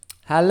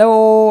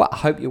Hello, I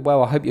hope you're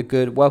well. I hope you're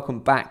good. Welcome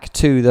back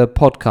to the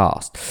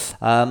podcast.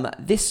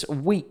 This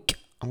week,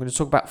 I'm going to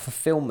talk about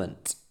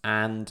fulfillment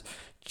and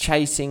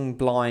chasing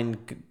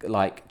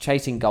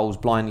goals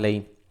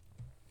blindly,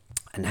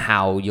 and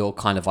how your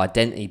kind of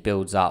identity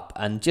builds up.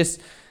 And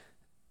just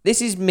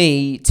this is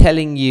me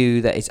telling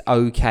you that it's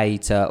okay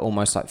to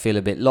almost like feel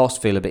a bit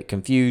lost, feel a bit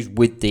confused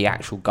with the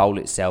actual goal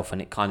itself, and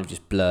it kind of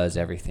just blurs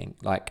everything.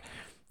 Like,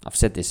 I've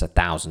said this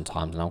 1,000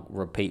 times and I'll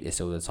repeat this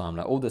all the time.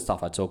 Like, all the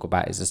stuff I talk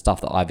about is the stuff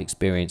that I've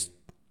experienced,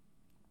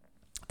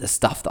 the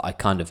stuff that I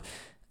kind of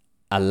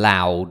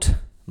allowed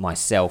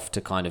myself to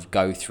kind of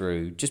go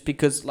through, just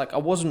because like I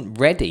wasn't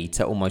ready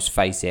to almost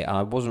face it.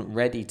 I wasn't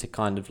ready to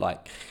kind of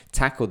like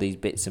tackle these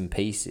bits and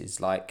pieces.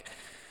 Like,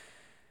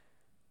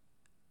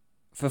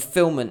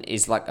 fulfillment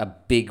is like a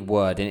big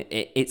word, and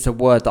it's a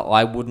word that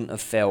I wouldn't have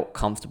felt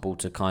comfortable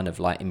to kind of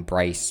like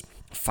embrace,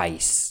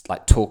 face,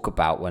 like talk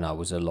about when I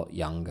was a lot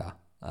younger.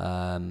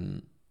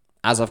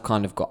 As I've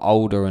kind of got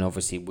older, and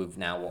obviously with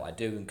now what I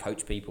do and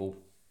coach people,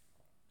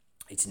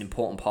 it's an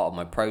important part of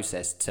my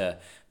process to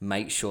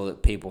make sure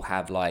that people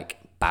have like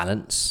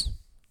balance.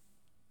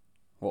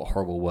 What a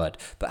horrible word,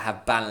 but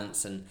have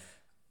balance and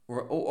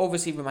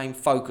obviously remain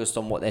focused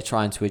on what they're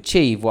trying to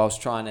achieve whilst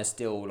trying to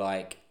still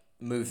like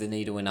move the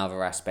needle in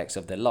other aspects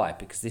of their life,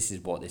 because this is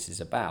what this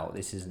is about.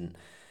 This isn't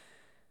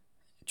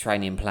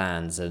training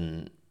plans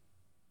and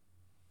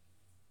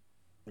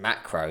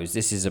macros.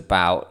 This is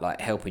about like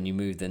helping you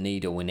move the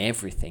needle in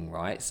everything,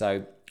 right?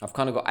 So I've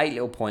kind of got 8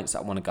 little points that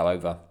I want to go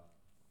over.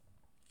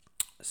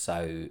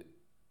 So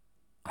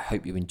I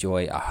hope you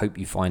enjoy. I hope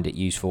you find it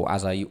useful.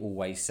 As I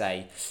always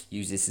say,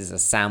 use this as a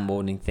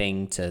soundboarding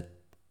thing to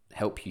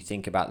help you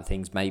think about the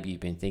things maybe you've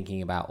been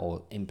thinking about,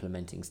 or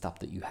implementing stuff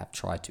that you have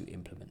tried to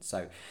implement.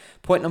 So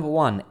point number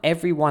 1,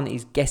 everyone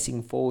is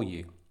guessing for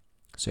you.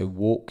 So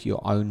walk your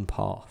own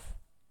path.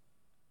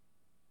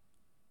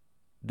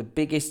 The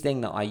biggest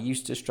thing that I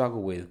used to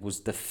struggle with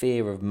was the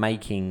fear of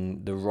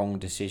making the wrong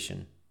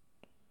decision.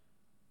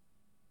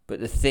 But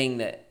the thing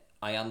that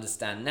I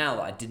understand now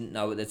that I didn't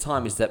know at the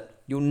time is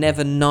that you'll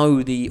never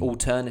know the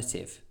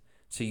alternative.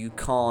 So you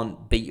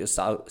can't beat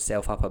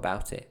yourself up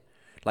about it.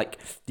 Like,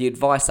 the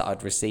advice that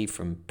I'd received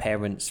from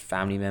parents,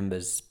 family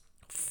members,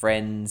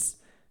 friends,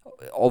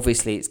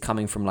 obviously it's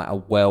coming from like a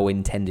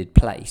well-intended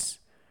place.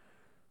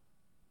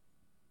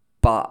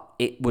 But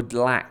it would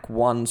lack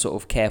one sort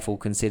of careful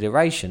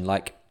consideration,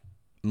 like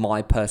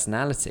my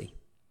personality,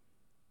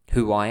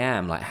 who I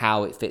am, like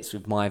how it fits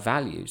with my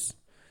values.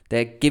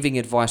 They're giving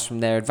advice from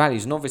their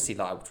values, and obviously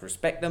like I would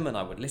respect them and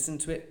I would listen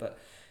to it, but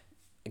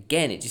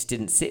again, it just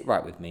didn't sit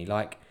right with me.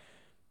 Like,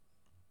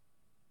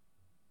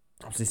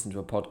 I was listening to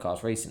a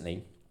podcast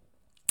recently,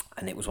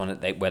 and it was one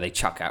where they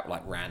chuck out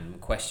like random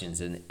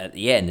questions and at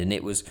the end, and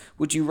it was,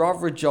 would you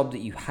rather a job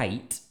that you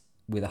hate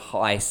with a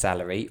high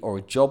salary, or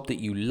a job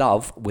that you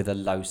love with a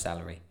low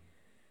salary?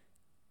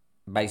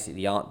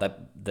 Basically,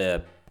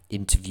 the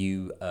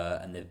interview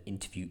and the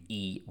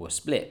interviewee were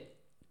split,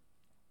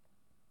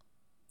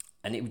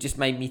 and it just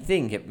made me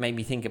think. It made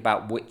me think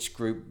about which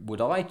group would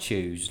I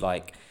choose,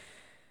 like,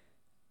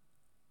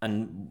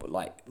 and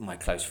like my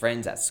close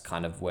friends. That's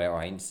kind of where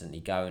I instantly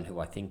go and who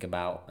I think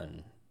about,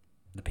 and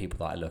the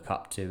people that I look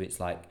up to. It's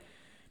like,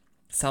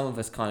 some of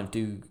us kind of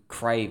do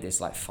crave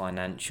this like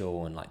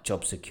financial and like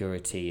job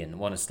security and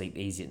want to sleep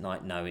easy at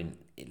night knowing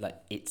it, like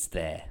it's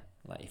there,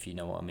 like, if you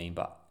know what I mean.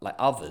 But like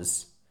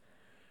others,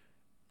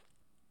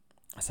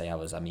 I say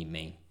others, I mean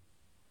me,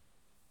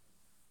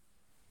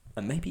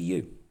 and maybe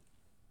you,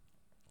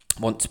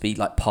 want to be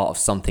like part of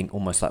something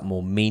almost like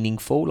more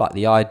meaningful. Like,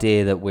 the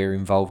idea that we're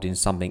involved in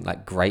something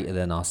like greater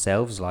than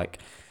ourselves, like,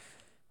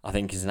 I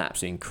think is an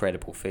absolutely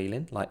incredible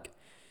feeling. Like,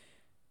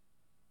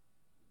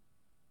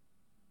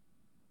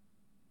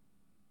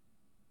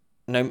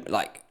 no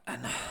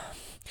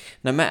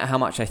matter how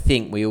much I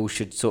think we all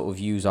should sort of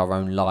use our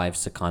own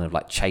lives to kind of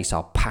like chase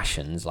our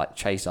passions, like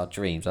chase our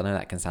dreams. I know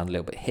that can sound a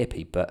little bit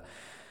hippie, but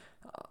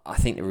I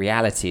think the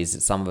reality is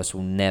that some of us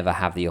will never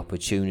have the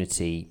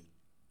opportunity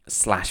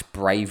 /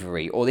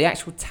 bravery or the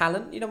actual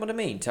talent, you know what I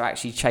mean, to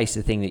actually chase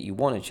the thing that you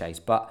want to chase.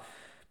 But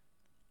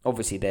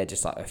obviously they're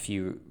just like a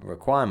few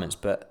requirements.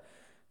 But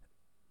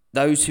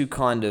those who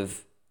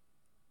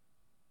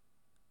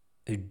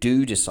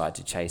do decide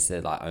to chase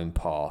their like own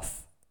path,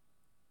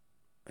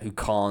 who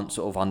can't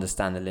sort of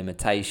understand the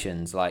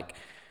limitations, like,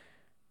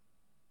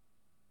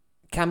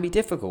 can be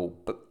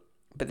difficult.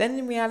 But then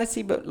in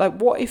reality, but like,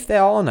 what if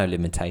there are no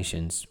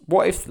limitations?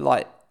 What if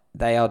like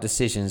they are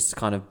decisions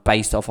kind of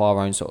based off our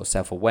own sort of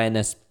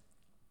self-awareness,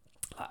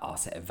 like our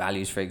set of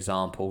values, for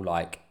example,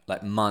 like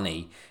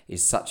money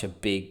is such a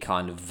big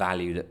kind of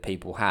value that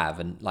people have,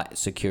 and like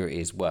security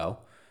as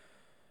well.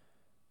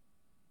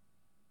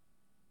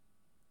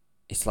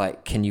 It's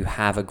like, can you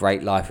have a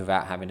great life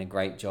without having a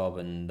great job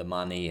and the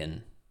money?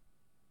 And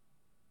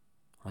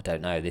I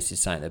don't know, this is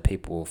something that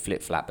people will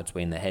flip-flap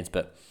between their heads.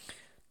 But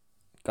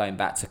going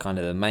back to kind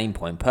of the main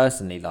point,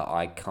 personally, like,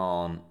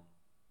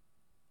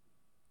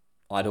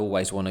 I'd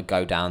always want to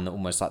go down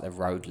almost like the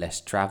road less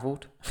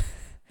travelled.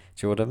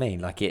 Do you know what I mean?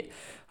 Like,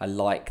 I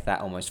like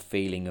that almost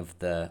feeling of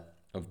the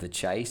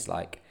chase.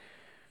 Like,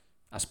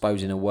 I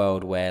suppose in a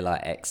world where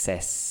like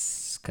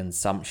excess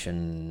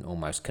consumption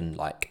almost can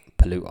like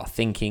pollute our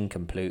thinking,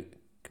 pollute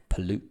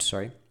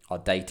our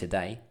day to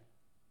day.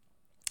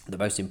 The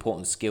most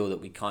important skill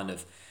that we kind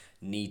of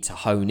need to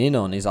hone in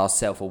on is our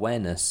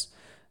self-awareness.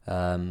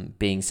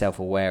 Being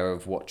self-aware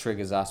of what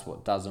triggers us,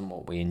 what doesn't,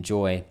 what we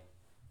enjoy.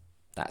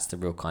 That's the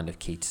real kind of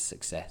key to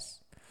success.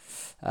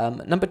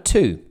 Number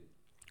 2,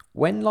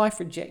 when life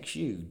rejects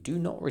you, do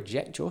not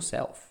reject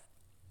yourself.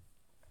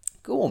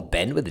 Go on,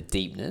 Ben, with the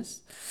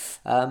deepness.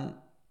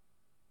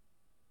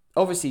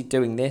 Obviously,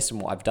 doing this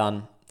and what I've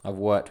done, I've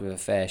worked with a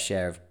fair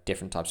share of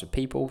different types of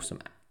people, some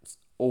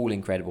all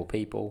incredible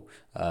people,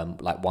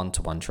 like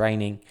one-to-one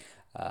training,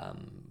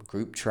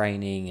 group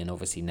training, and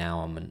obviously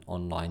now I'm an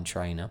online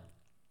trainer.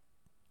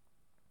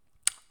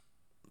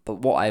 But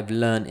what I've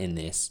learned in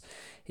this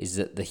is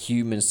that the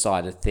human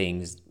side of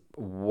things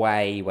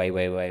way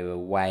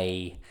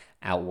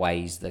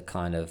outweighs the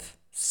kind of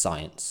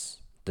science,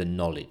 the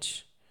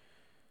knowledge.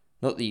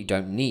 Not that you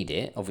don't need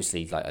it,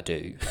 obviously, like I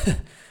do,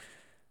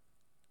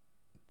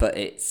 but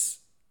it's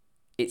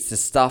the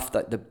stuff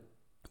that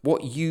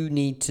what you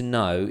need to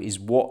know is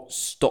what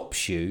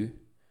stops you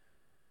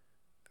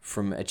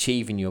from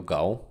achieving your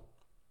goal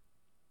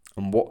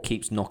and what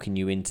keeps knocking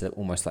you into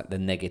almost like the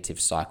negative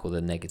cycle,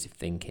 the negative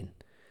thinking.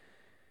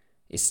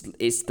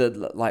 It's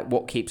the like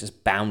what keeps us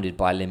bounded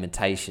by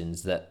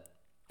limitations that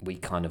we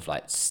kind of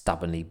like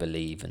stubbornly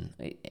believe, and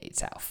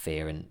it's out of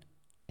fear and,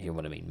 you know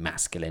what I mean,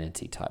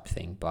 masculinity type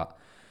thing. But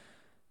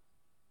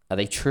are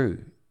they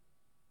true?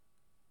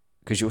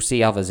 Because you'll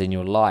see others in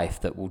your life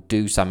that will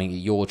do something that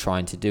you're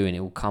trying to do and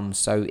it will come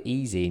so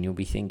easy, and you'll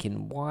be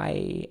thinking,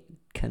 why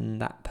can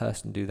that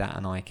person do that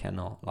and I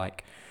cannot?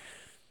 Like,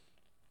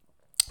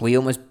 we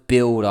almost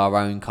build our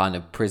own kind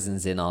of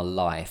prisons in our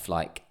life,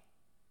 like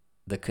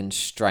the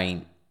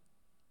constraint,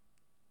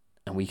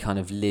 and we kind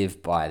of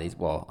live by these.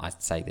 Well, I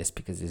say this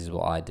because this is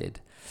what I have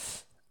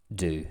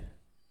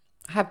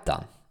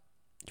done.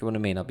 Do you know what I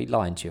mean? I'd be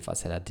lying to you if I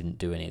said I didn't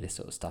do any of this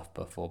sort of stuff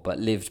before, but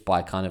lived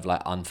by kind of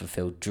like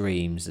unfulfilled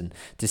dreams and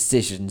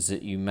decisions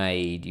that you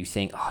made. You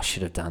think, oh, I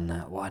should have done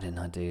that. Why didn't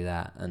I do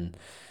that? And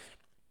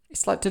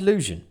it's like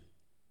delusion.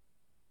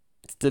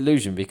 It's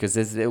delusion because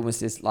there's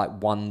almost this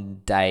like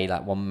one day,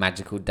 like one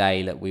magical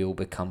day that we all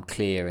become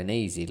clear and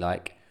easy.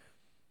 Like,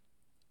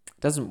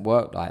 it doesn't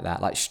work like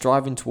that. Like,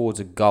 striving towards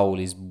a goal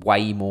is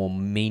way more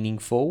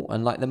meaningful.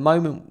 And like the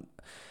moment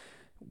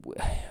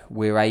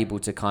we're able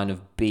to kind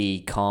of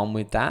be calm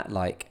with that,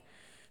 like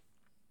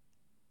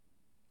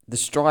the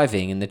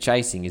striving and the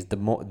chasing is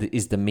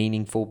the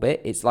meaningful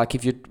bit. It's like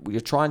if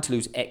you're trying to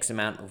lose X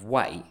amount of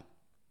weight,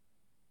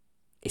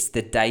 it's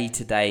the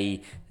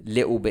day-to-day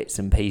little bits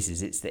and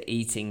pieces. It's the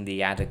eating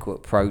the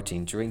adequate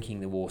protein,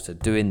 drinking the water,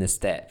 doing the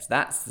steps.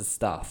 That's the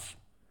stuff.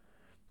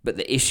 But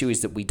the issue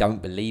is that we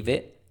don't believe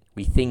it.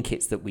 We think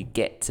it's that we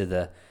get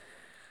to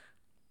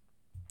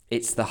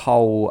it's the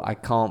whole, I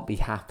can't be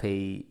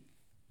happy.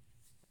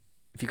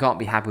 If you can't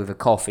be happy with a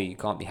coffee, you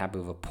can't be happy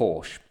with a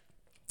Porsche.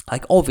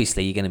 Like,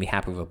 obviously, you're going to be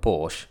happy with a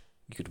Porsche.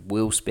 You could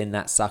wheel spin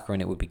that sucker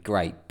and it would be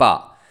great.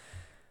 But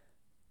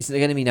it's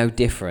going to be no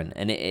different.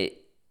 And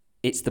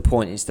it's the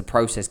point. It's the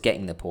process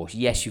getting the Porsche.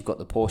 Yes, you've got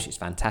the Porsche. It's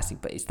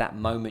fantastic. But it's that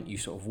moment you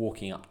sort of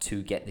walking up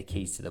to get the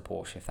keys to the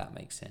Porsche, if that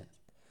makes sense.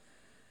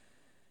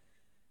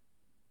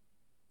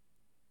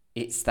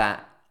 It's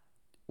that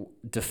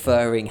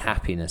deferring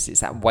happiness.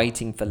 It's that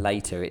waiting for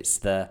later. It's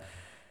the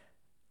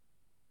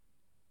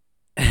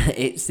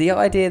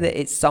idea that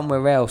it's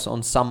somewhere else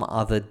on some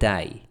other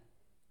day.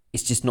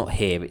 It's just not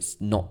here. It's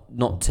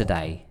not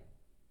today.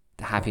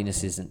 The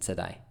happiness isn't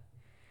today.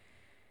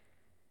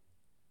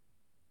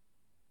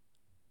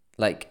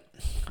 Like,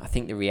 I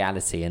think the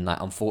reality, and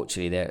like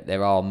unfortunately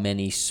there are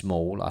many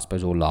small, I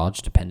suppose, or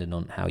large, depending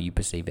on how you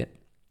perceive it,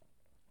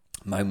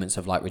 moments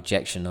of like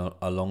rejection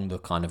along the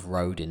kind of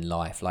road in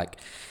life. Like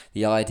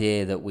the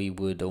idea that we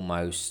would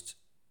almost,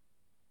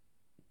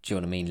 do you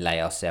know what I mean,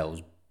 lay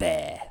ourselves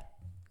bare,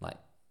 like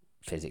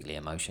physically,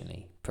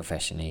 emotionally,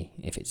 professionally,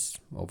 if it's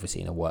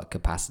obviously in a work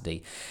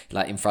capacity,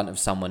 like in front of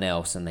someone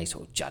else, and they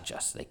sort of judge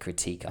us, they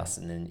critique us,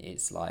 and then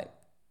it's like,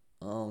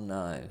 oh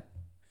no.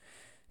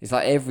 It's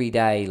like every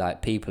day,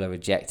 like people are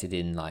rejected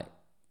in like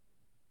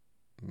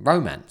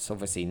romance.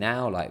 Obviously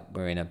now, like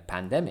we're in a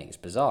pandemic, it's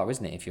bizarre,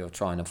 isn't it? If you're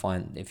trying to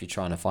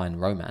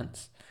find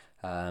romance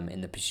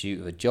in the pursuit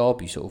of a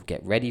job, you sort of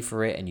get ready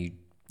for it, and you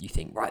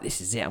think, right,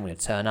 this is it, I'm going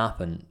to turn up,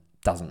 and it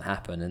doesn't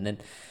happen, and then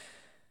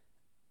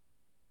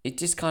it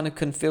just kind of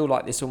can feel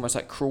like this almost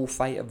like cruel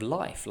fate of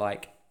life,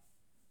 like.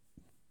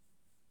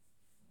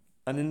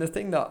 And then the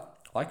thing that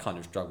I kind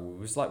of struggle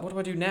with was like, what do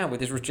I do now with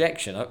this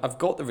rejection? I've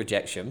got the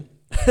rejection,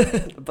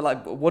 but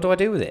like, what do I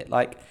do with it?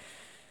 Like,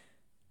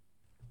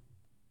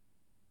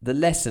 the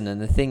lesson and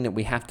the thing that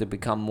we have to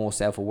become more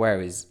self-aware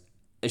is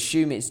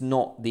assume it's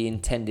not the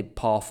intended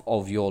path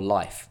of your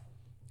life.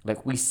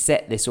 Like, we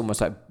set this almost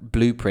like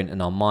blueprint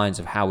in our minds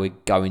of how we're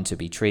going to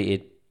be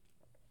treated.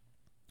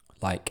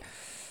 Like,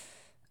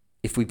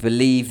 if we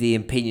believe the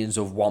opinions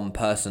of one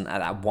person at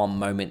that one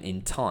moment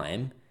in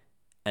time,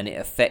 and it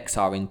affects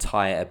our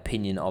entire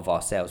opinion of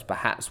ourselves,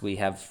 perhaps we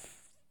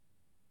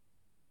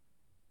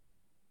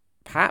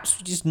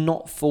just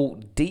not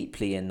thought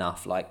deeply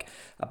enough, like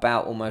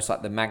about almost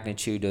like the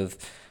magnitude of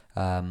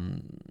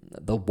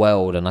the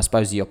world, and I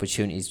suppose the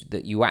opportunities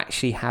that you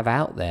actually have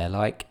out there.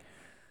 Like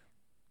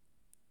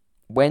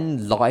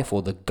when life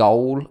or the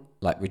goal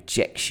like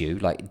rejects you,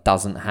 like it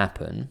doesn't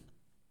happen,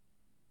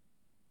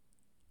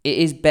 it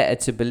is better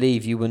to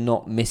believe you were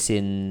not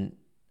missing.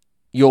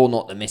 You're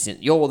not the missing.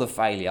 You're the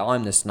failure.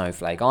 I'm the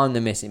snowflake. I'm the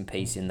missing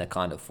piece in the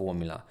kind of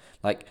formula.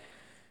 Like,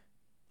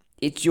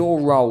 it's your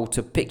role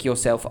to pick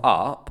yourself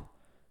up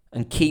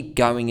and keep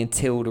going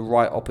until the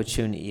right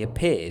opportunity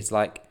appears.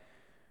 Like,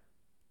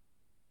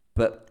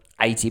 but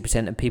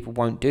 80% of people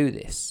won't do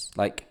this.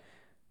 Like,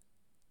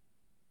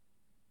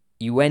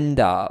 you end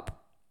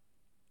up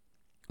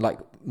like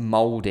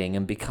molding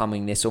and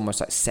becoming this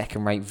almost like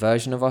second-rate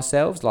version of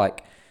ourselves.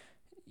 Like,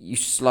 you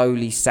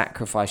slowly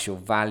sacrifice your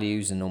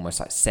values and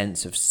almost like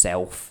sense of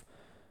self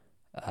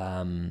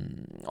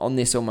on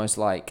this almost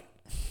like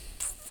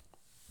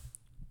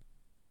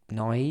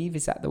naive,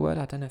 is that the word?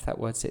 I don't know if that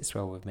word sits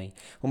well with me.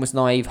 Almost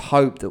naive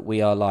hope that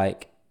we are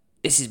like,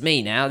 this is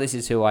me now, this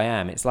is who I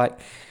am. It's like,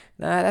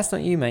 nah, that's not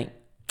you, mate.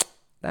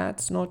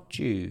 That's not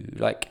you.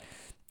 Like,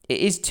 it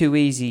is too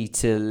easy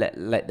to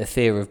let the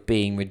fear of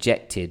being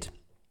rejected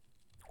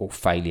or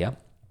failure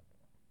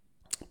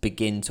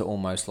begin to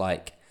almost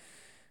like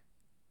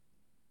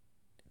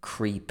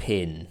creep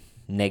in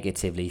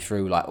negatively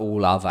through like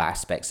all other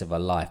aspects of our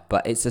life.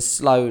 But it's a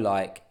slow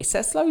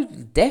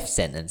death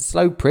sentence,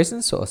 slow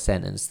prison sort of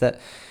sentence, that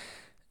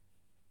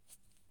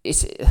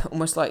it's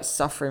almost like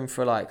suffering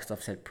for, like, because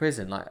I've said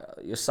prison, like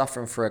you're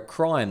suffering for a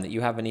crime that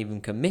you haven't even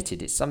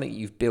committed. It's something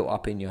you've built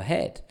up in your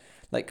head.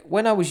 Like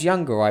when I was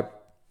younger, I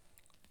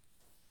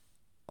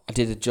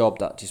did a job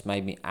that just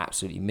made me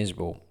absolutely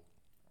miserable,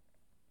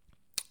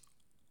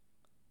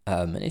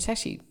 and it's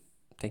actually,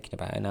 thinking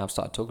about it now, I've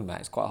started talking about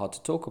it, it's quite hard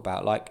to talk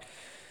about, like,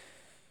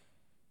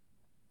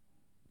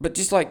 but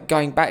just like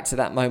going back to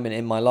that moment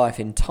in my life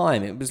in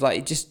time, it was like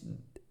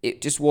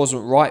it just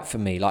wasn't right for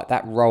me. Like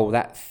that role,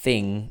 that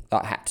thing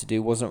that I had to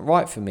do wasn't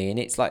right for me. And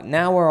it's like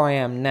now where I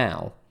am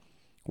now,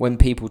 when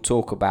people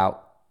talk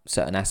about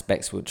certain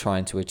aspects we're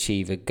trying to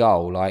achieve a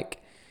goal,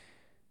 like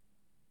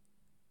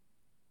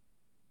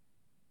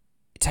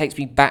it takes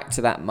me back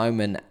to that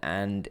moment,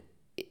 and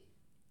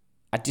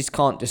I just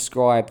can't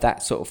describe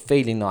that sort of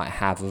feeling that I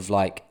have of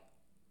like,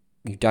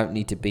 you don't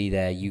need to be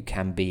there, you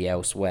can be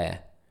elsewhere.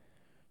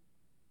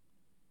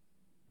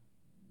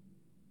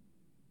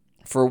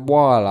 For a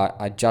while,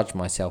 I judged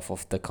myself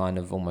off the kind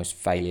of almost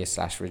failure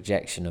 /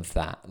 rejection of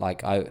that.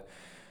 Like I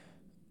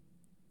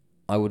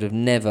would have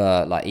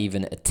never like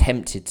even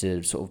attempted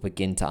to sort of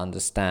begin to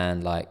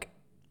understand like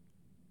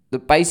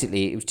that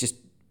basically it was just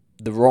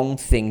the wrong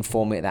thing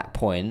for me at that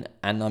point,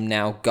 and I'm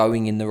now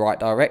going in the right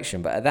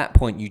direction. But at that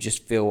point, you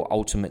just feel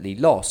ultimately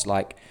lost.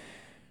 Like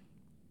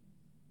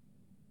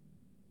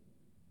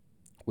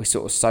we're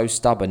sort of so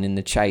stubborn in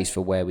the chase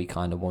for where we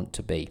kind of want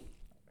to be.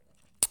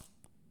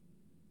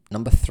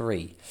 Number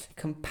 3,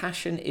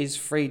 compassion is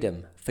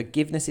freedom.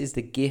 Forgiveness is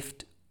the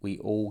gift we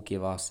all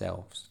give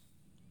ourselves.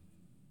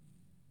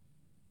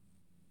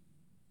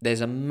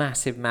 There's a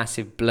massive,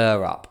 massive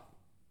blur up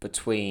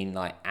between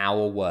like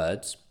our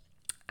words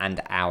and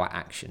our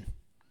action.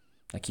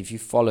 Like if you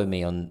follow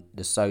me on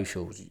the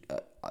socials,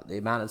 the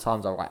amount of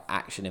times I write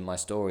action in my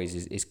stories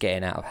is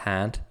getting out of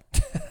hand.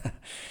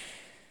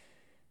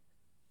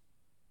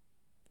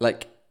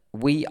 Like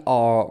we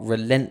are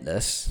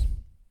relentless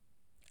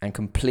and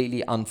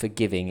completely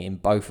unforgiving in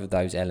both of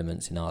those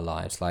elements in our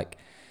lives. Like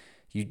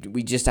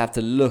we just have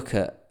to look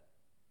at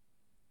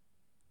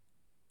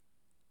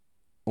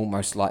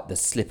almost like the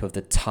slip of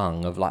the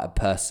tongue of like a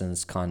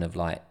person's kind of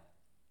like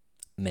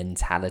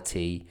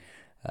mentality,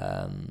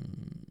 of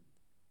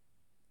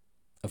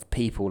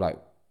people like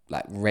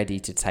ready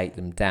to take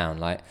them down.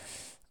 Like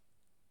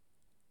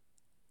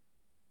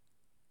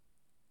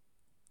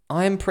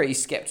I am pretty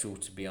skeptical,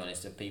 to be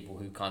honest, of people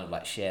who kind of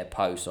like share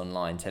posts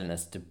online telling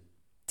us to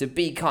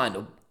be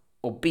kind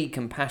or be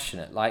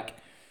compassionate. Like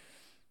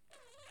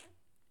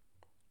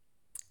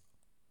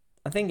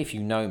I think if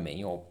you know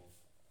me, or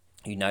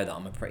you know that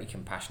I'm a pretty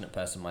compassionate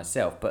person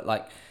myself, but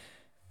like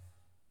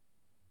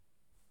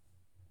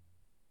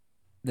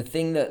the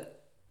thing that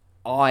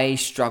I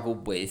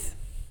struggled with,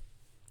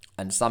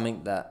 and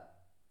something that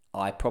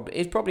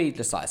it's probably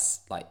just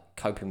like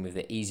coping with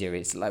it easier.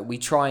 It's like we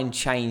try and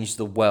change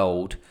the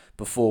world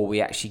before we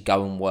actually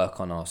go and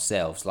work on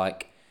ourselves.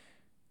 Like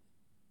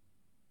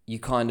you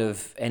kind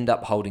of end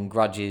up holding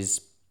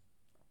grudges,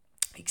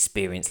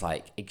 experience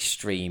like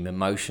extreme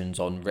emotions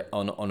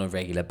on a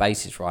regular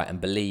basis, right?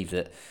 And believe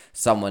that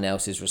someone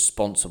else is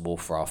responsible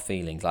for our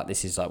feelings. Like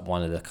this is like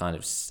one of the kind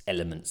of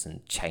elements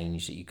and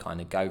change that you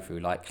kind of go through,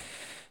 like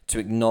to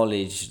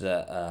acknowledge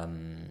that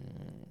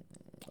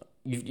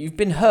you've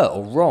been hurt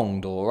or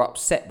wronged or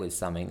upset with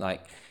something.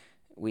 Like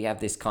we have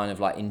this kind of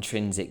like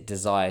intrinsic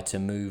desire to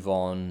move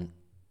on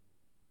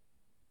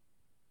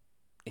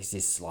is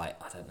this like,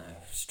 I don't know,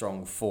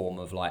 strong form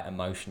of like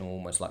emotional,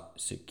 almost like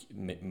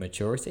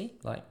maturity,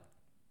 like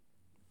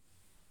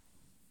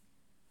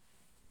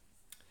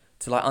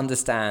to like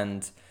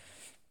understand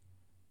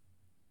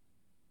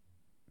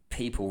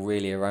people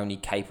really are only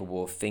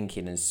capable of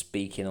thinking and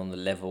speaking on the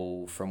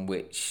level from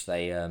which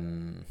they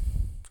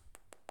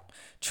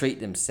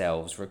treat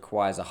themselves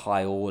requires a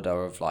high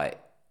order of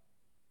like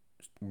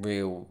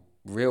real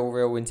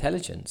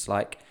intelligence.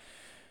 Like,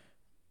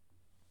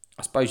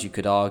 I suppose you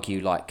could argue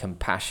like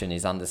compassion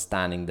is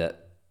understanding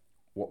that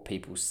what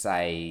people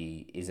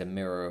say is a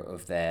mirror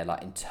of their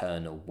like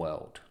internal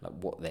world, like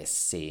what they're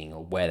seeing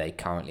or where they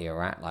currently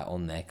are at, like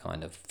on their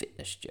kind of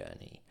fitness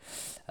journey.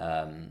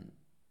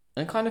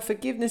 And kind of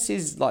forgiveness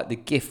is like the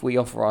gift we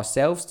offer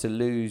ourselves to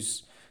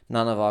lose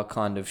none of our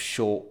kind of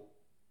short,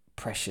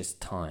 precious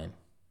time.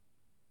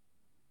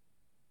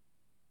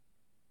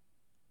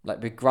 Like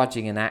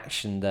begrudging an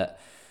action that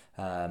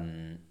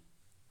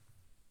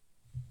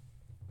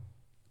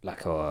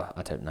like a,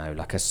 I don't know,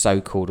 like a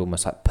so-called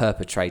almost like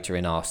perpetrator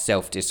in our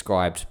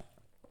self-described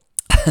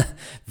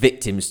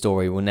victim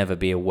story will never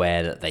be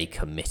aware that they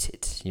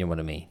committed. You know what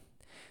I mean?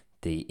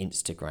 The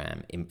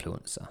Instagram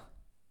influencer.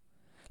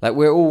 Like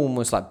we're all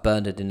almost like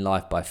burdened in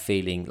life by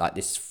feeling like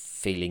this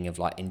feeling of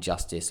like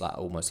injustice, like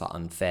almost like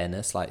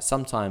unfairness. Like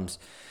sometimes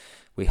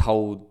we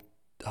hold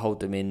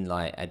them in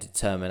like a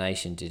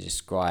determination to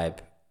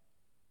describe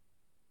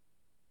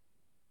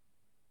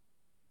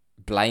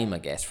blame, I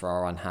guess, for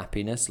our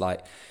unhappiness.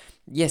 Like,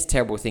 yes,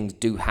 terrible things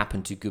do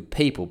happen to good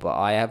people, but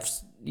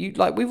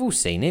we've all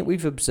seen it.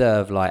 We've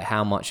observed like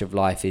how much of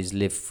life is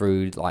lived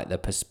through like the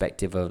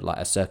perspective of like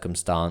a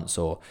circumstance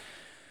or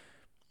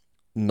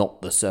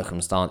not the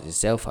circumstance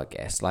itself, I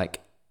guess.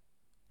 Like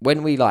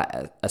when we like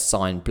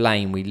assign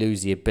blame, we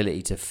lose the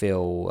ability to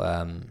feel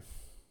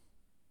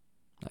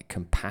like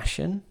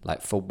compassion,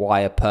 like for why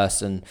a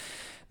person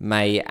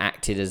may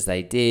acted as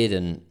they did,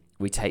 and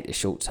we take the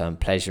short-term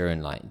pleasure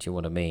and like, do you know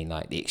what I mean?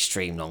 Like the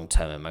extreme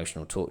long-term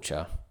emotional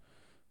torture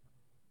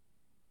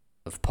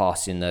of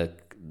passing the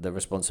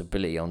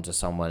responsibility onto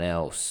someone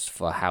else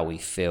for how we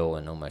feel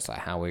and almost like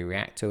how we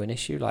react to an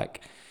issue.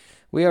 Like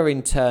we are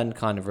in turn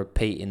kind of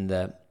repeating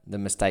the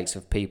mistakes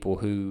of people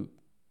who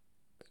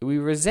we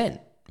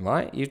resent,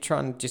 right? You're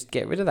trying to just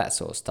get rid of that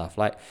sort of stuff.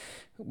 Like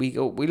we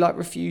like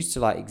refuse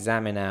to like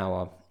examine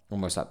our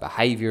almost like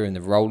behavior and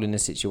the role in the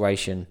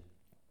situation,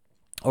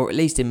 or at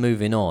least in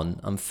moving on,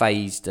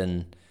 unfazed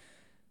and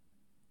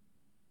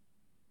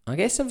I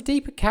guess of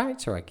deeper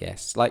character, I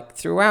guess. Like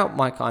throughout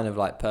my kind of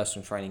like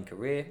personal training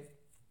career,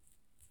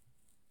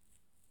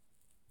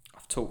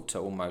 I've talked to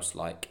almost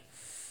like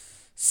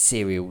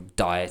serial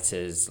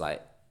dieters,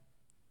 like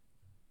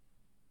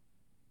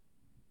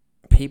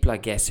people, I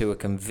guess, who are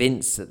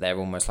convinced that their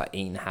almost like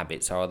eating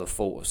habits are the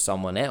fault of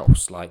someone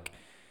else. Like,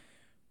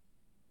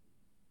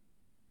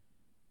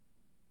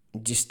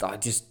 it's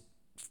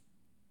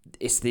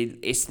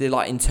the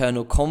like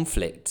internal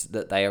conflict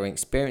that they are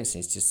experiencing.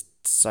 It's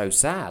just so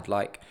sad.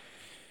 Like,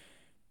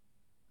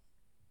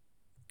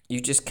 you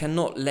just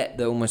cannot let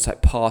the almost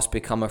like past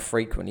become a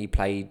frequently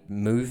played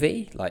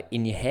movie, like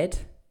in your head.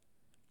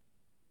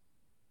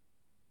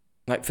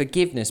 Like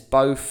forgiveness,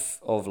 both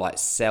of like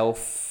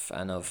self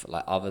and of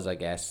like others, I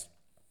guess,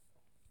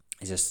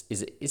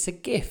 is a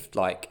gift.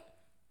 Like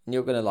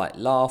you're gonna like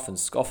laugh and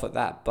scoff at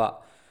that,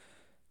 but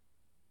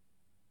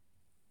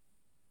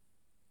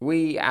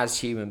we as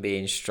human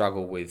beings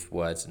struggle with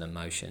words and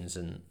emotions,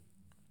 and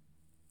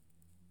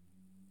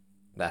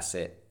that's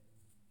it.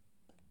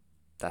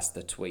 That's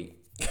the tweet.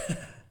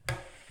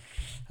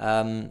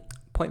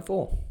 Point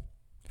 4.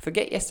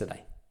 Forget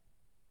yesterday.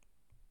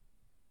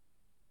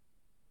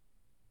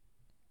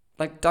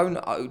 Like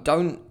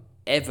don't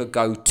ever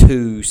go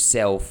too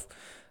self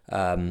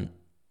don't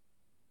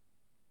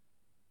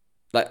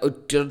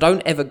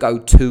ever go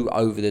too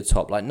over the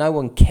top. Like no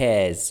one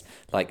cares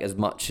like as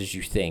much as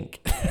you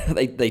think.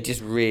 they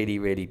just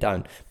really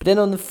don't. But then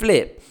on the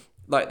flip,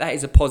 like that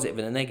is a positive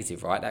and a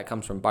negative, right? That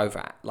comes from both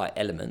like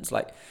elements.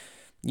 Like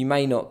you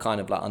may not kind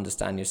of like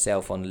understand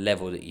yourself on the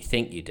level that you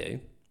think you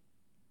do.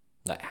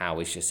 Like how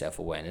is your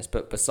self-awareness?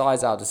 But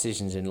besides our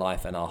decisions in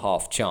life and our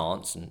half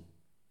chance and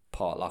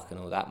part luck and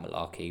all that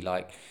malarkey,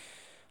 like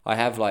I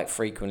have like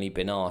frequently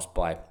been asked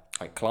by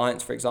like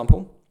clients, for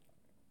example,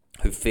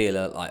 who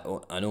feel like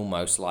an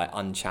almost like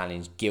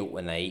unchallenged guilt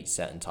when they eat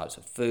certain types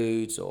of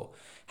foods, or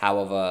how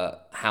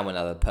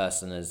another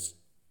person has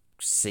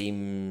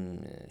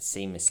seamlessly,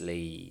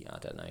 I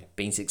don't know,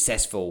 been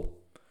successful,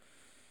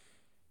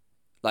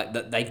 like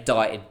that they've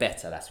dieted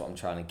better. That's what I'm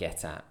trying to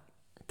get at,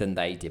 than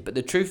they did. But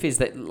the truth is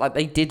that like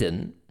they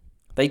didn't.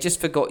 They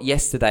just forgot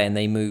yesterday and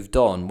they moved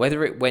on.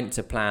 Whether it went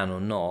to plan or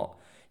not,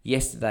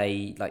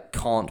 yesterday like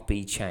can't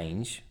be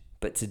changed,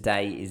 but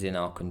today is in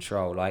our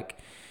control. Like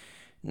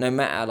no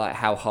matter like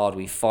how hard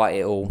we fight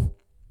it all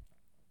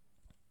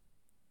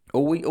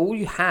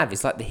you have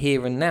is like the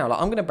here and now.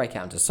 Like I'm gonna break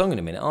out into song in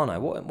a minute, aren't I?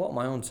 What am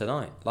I on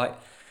tonight? Like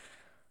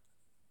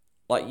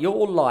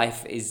your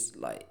life is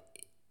like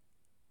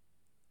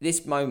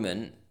this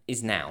moment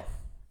is now.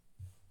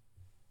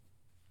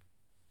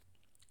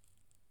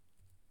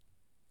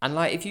 And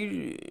like, if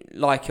you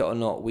like it or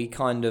not, we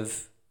kind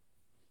of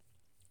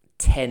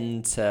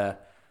tend to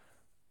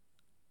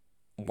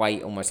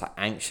wait almost like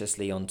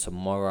anxiously on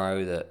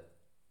tomorrow that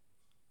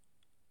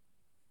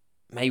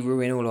may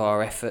ruin all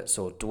our efforts,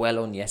 or dwell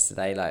on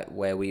yesterday, like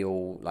where we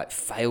all like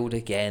failed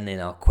again in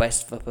our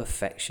quest for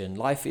perfection.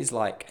 Life is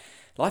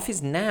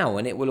now,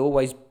 and it will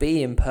always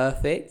be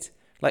imperfect.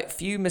 Like,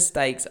 few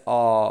mistakes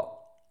are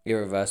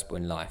irreversible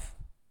in life.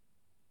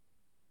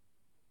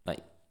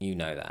 Like, you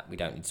know that. We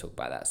don't need to talk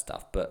about that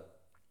stuff. But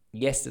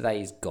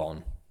yesterday is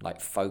gone. Like,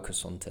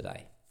 focus on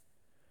today.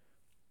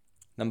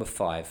 Number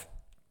 5,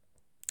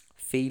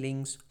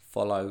 feelings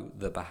follow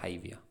the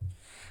behavior.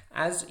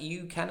 As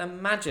you can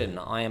imagine,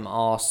 I am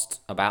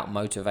asked about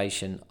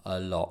motivation a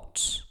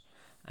lot.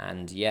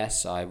 And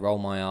yes, I roll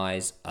my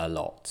eyes a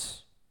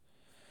lot.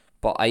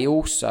 But I've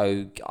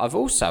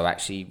also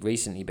actually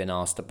recently been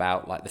asked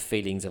about like the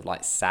feelings of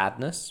like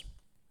sadness,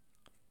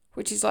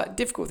 which is like a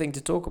difficult thing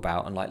to talk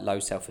about, and like low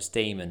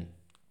self-esteem, and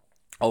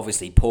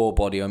obviously poor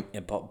body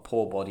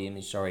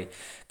image,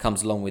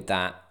 comes along with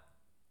that.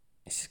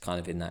 It's kind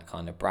of in that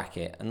kind of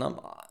bracket. And I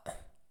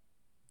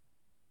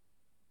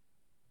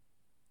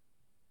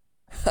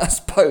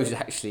suppose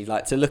actually,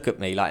 like, to look at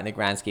me, like in the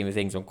grand scheme of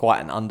things, I'm quite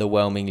an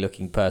underwhelming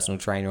looking personal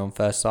trainer on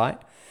first sight.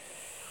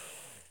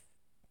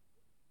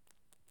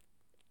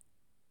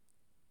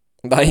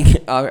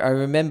 Like, I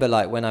remember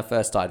like when I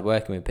first started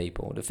working with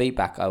people, the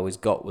feedback I always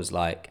got was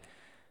like,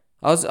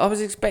 I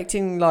was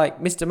expecting like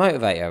Mr.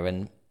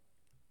 Motivator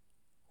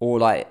or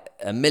like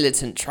a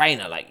militant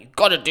trainer, like, you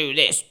got to do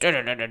this.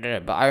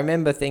 But I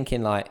remember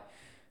thinking like,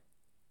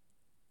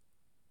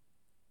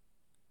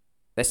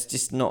 that's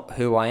just not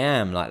who I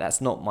am. Like,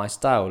 that's not my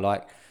style.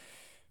 Like,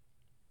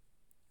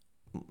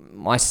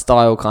 my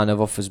style kind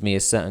of offers me a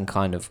certain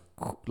kind of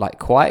like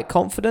quiet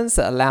confidence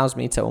that allows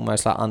me to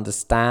almost like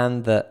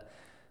understand that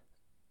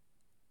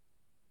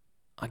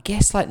I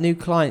guess like new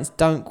clients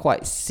don't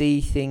quite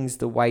see things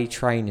the way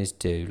trainers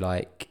do.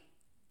 Like,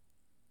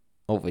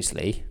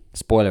 obviously,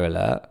 spoiler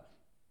alert,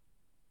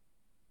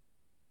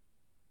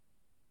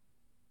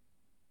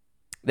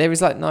 there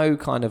is like no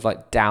kind of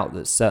like doubt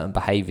that certain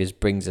behaviors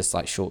brings us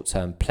like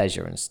short-term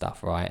pleasure and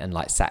stuff, right? And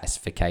like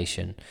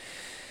satisfaction.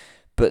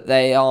 But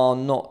they're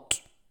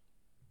not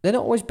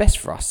always best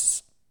for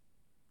us.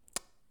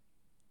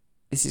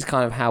 This is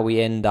kind of how we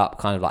end up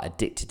kind of like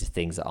addicted to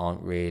things that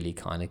aren't really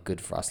kind of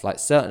good for us. Like,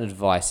 certain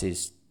advice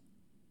is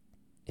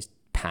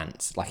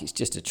pants. Like, it's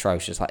just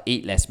atrocious. Like,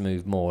 eat less,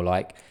 move more.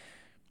 Like,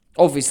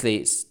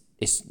 obviously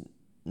it's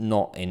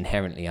not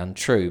inherently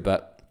untrue,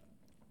 but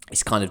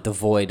it's kind of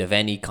devoid of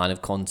any kind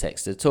of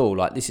context at all.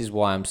 Like, this is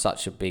why I'm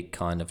such a big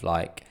kind of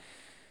like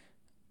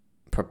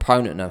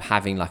proponent of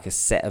having like a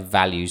set of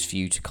values for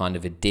you to kind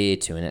of adhere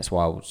to. And that's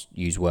why I will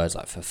use words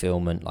like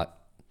fulfillment. Like,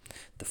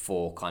 the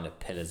 4 kind of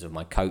pillars of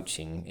my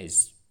coaching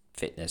is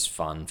fitness,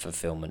 fun,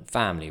 fulfillment,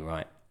 family,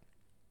 right?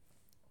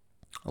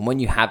 And when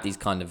you have these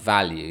kind of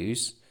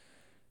values,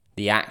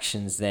 the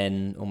actions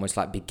then almost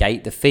like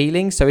negate the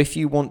feeling. So if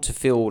you want to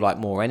feel like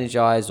more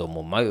energized or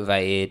more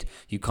motivated,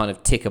 you kind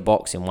of tick a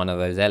box in one of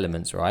those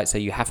elements, right? So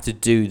you have to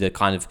do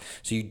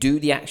so you do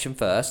the action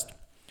first,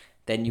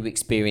 then you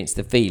experience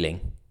the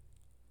feeling.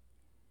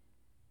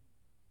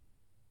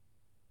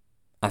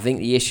 I think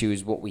the issue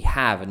is what we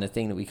have, and the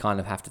thing that we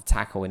kind of have to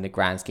tackle in the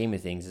grand scheme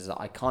of things is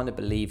that I kind of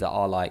believe that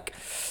our like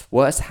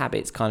worst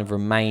habits kind of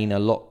remain a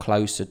lot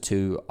closer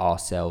to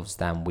ourselves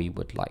than we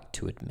would like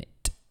to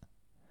admit.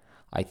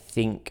 I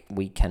think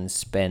we can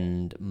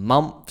spend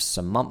months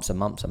and months and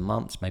months and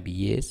months, maybe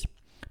years,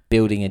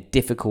 building a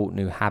difficult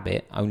new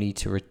habit only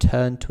to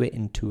return to it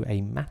into a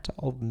matter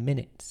of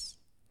minutes.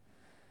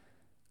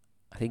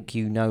 I think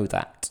you know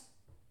that.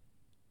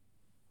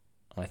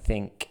 I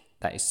think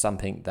that is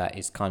something that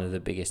is kind of the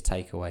biggest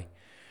takeaway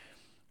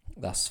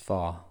thus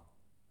far.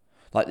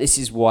 Like, this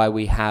is why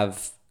we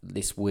have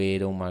this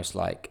weird almost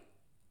like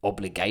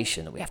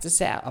obligation that we have to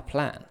set out a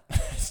plan. Do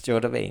you know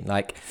what I mean?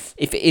 Like,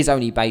 if it is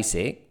only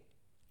basic,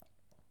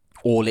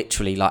 or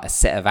literally like a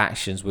set of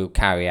actions we'll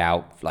carry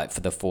out like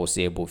for the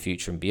foreseeable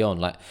future and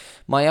beyond. Like,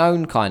 my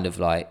own kind of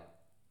like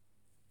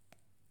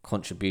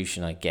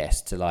contribution, I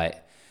guess, to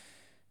like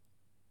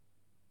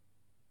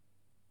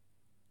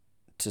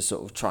to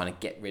sort of trying to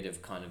get rid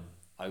of kind of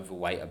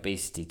overweight,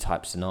 obesity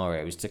type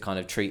scenario is to kind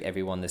of treat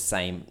everyone the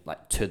same,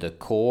 like to the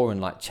core,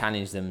 and like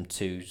challenge them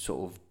to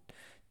sort of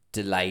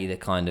delay the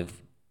kind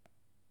of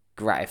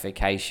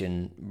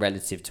gratification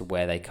relative to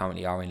where they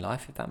currently are in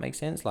life, if that makes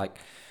sense. Like,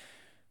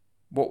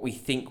 what we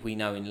think we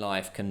know in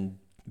life can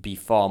be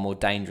far more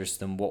dangerous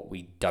than what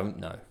we don't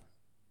know.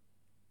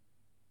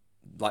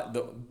 Like,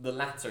 the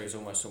latter is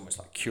almost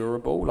like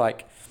curable.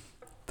 Like,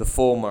 the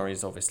former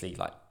is obviously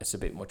like, it's a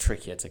bit more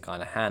trickier to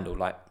kind of handle.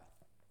 Like,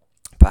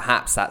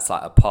 perhaps that's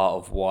like a part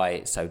of why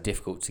it's so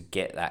difficult to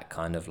get that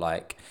kind of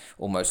like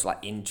almost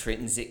like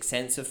intrinsic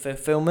sense of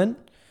fulfillment.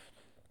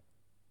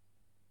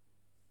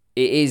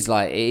 It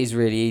is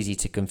really easy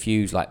to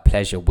confuse like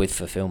pleasure with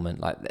fulfillment.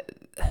 Like,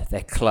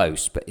 they're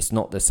close, but it's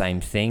not the same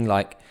thing.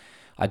 Like,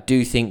 I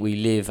do think we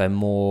live a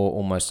more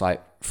almost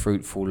like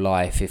fruitful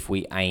life if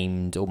we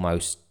aimed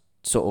almost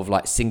sort of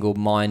like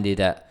single-minded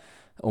at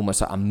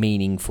almost like a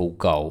meaningful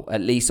goal, at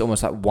least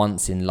almost like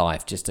once in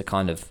life, just to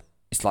kind of,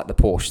 it's like the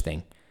Porsche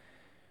thing.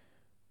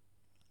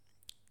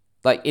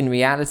 Like in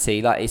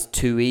reality, like it's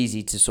too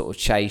easy to sort of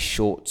chase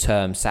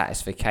short-term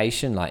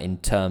satisfaction, like in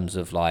terms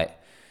of like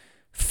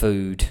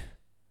food,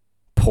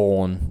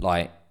 porn,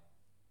 like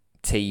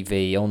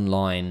TV,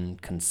 online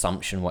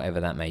consumption, whatever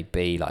that may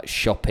be, like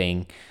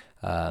shopping.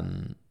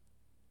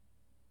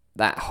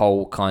 That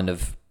whole kind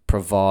of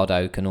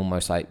bravado can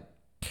almost like,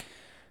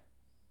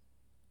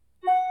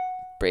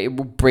 it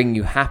will bring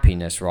you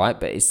happiness, right?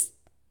 But it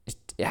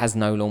has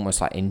no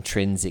almost like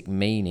intrinsic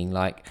meaning,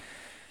 like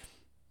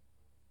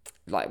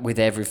with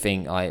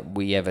everything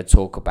we ever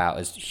talk about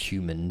as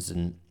humans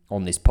and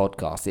on this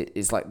podcast.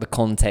 It's like the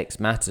context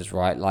matters,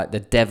 right? Like the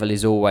devil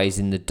is always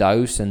in the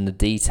dose and the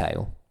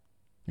detail.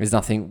 There's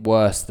nothing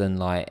worse than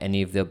like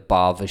any of the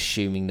above,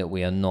 assuming that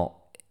we are not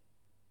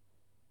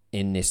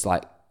in this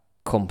like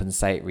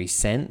compensatory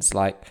sense.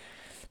 Like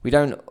we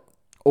don't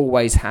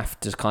always have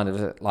to kind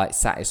of like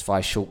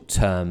satisfy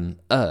short-term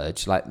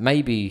urge. Like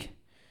maybe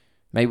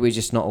we're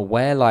just not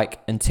aware,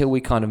 like until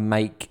we kind of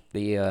make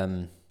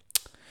the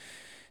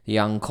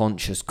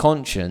unconscious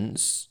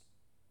conscious,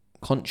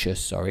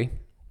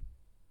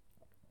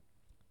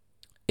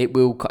 it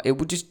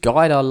will just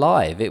guide our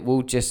life. It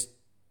will just,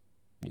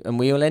 and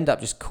we'll end up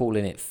just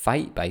calling it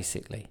fate,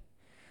 basically.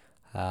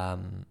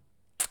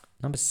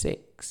 Number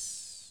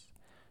 6,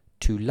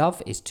 to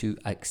love is to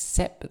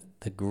accept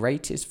the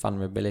greatest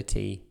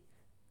vulnerability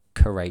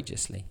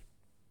courageously.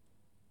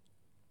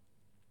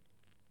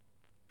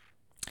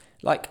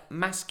 Like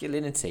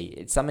masculinity,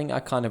 it's something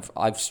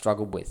I've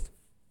struggled with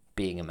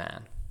being a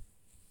man.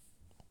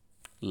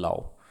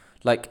 Lol.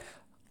 Like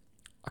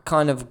I've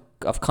kind of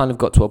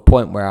got to a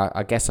point where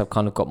I guess I've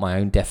kind of got my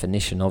own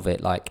definition of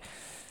it. Like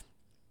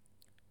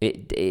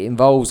it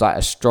involves like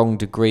a strong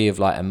degree of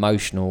like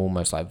emotional,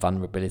 almost like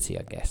vulnerability,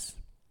 I guess,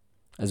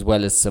 as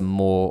well as some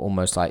more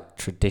almost like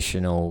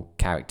traditional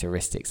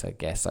characteristics, I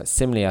guess. Like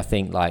similarly, I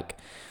think like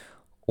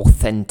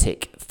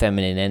authentic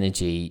feminine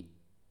energy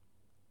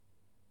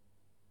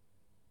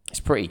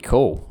is pretty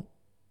cool.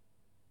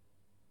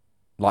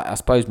 Like I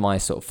suppose my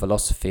sort of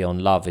philosophy on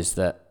love is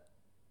that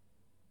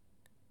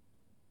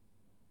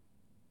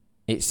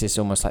it's this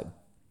almost like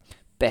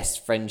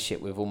best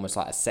friendship with almost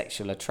like a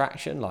sexual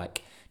attraction,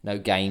 like no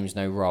games,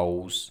 no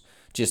roles,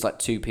 just like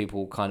two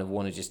people kind of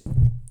want to just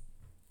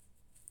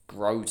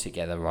grow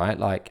together, right?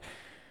 Like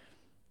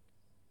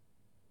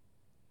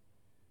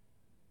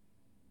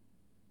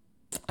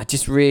I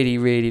just really,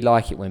 really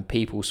like it when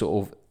people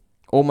sort of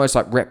almost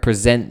like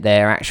represent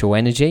their actual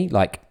energy,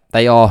 like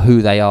they are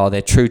who they are,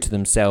 they're true to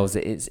themselves.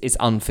 It's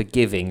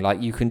unforgiving.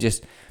 Like you can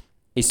just,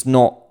 it's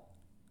not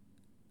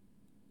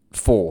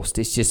forced,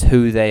 it's just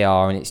who they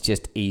are, and it's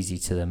just easy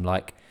to them.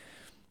 Like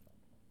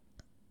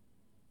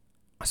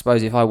I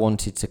suppose if I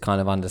wanted to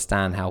kind of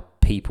understand how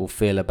people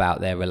feel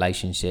about their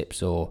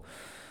relationships, or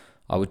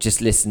I would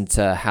just listen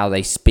to how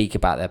they speak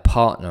about their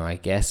partner, I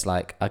guess.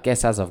 Like I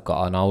guess as I've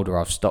gotten older,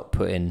 I've stopped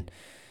putting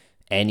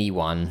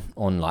anyone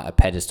on like a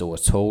pedestal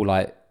at all.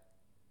 Like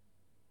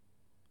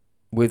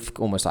with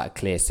almost like a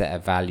clear set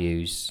of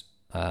values,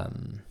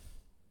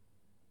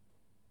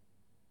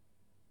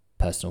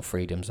 personal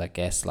freedoms, I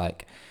guess,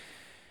 like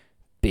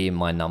being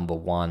my number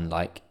one,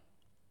 like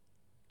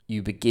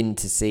you begin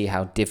to see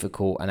how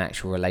difficult an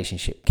actual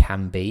relationship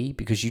can be,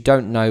 because you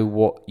don't know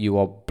what you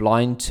are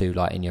blind to,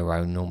 like in your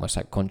own almost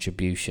like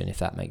contribution, if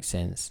that makes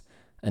sense,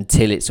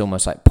 until it's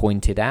almost like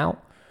pointed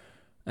out.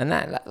 And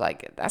that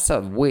like that's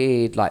a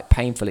weird, like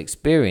painful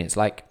experience.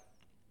 Like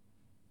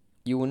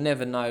you will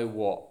never know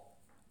what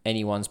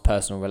anyone's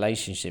personal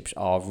relationships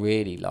are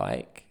really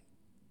like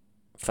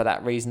for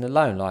that reason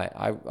alone. Like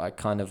I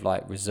kind of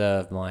like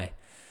reserve my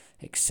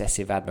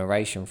excessive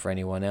admiration for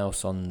anyone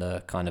else on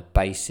the kind of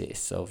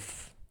basis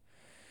of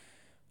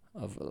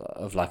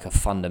like a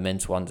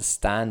fundamental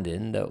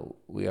understanding that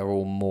we are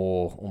all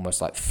more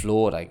almost like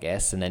flawed, I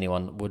guess, than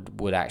anyone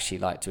would actually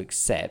like to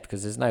accept,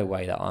 because there's no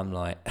way that I'm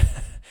like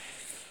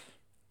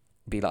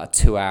be like a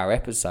 2-hour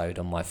episode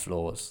on my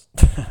flaws.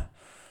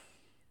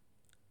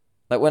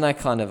 Like when I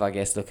kind of, I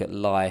guess, look at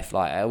life,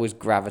 like I always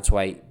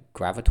gravitate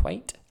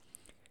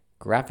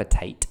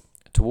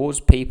towards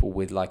people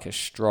with like a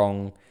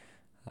strong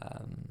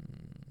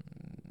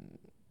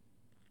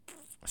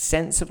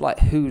sense of like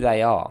who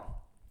they are.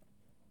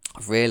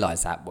 I've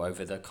realised that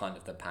over the kind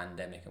of the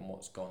pandemic and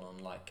what's gone on.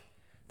 Like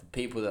the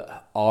people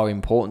that are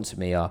important to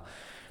me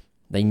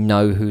they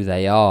know who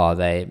they are.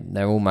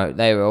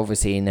 They're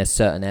obviously in a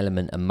certain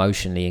element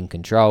emotionally in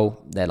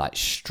control. They're like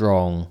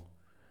strong.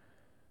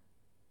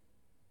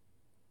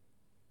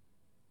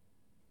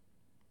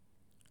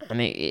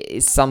 And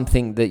it's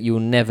something that you'll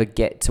never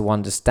get to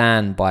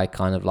understand by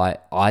kind of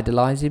like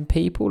idolizing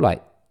people.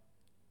 Like,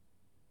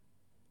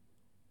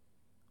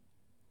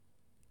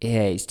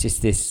 yeah, it's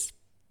just this,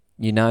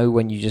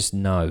 when you just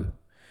know.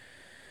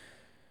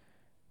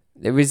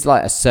 there is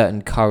like a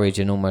certain courage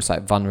and almost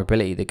like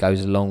vulnerability that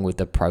goes along with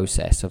the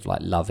process of like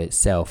love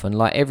itself. And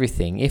like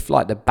everything, if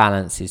like the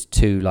balance is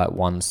too like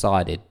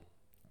one-sided,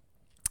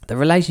 the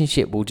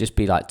relationship will just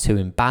be like too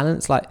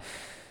imbalanced. Like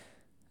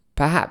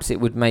perhaps it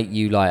would make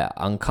you like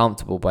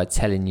uncomfortable by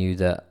telling you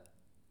that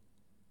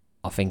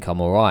I think I'm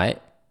all right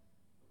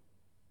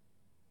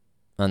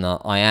and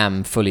I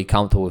am fully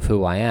comfortable with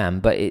who I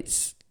am, but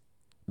it's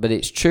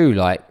true.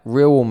 Like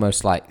real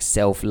almost like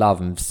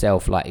self-love and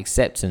self like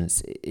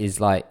acceptance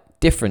is like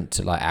different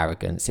to like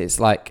arrogance. It's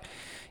like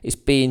it's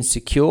being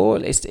secure,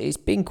 it's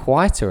being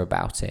quieter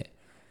about it.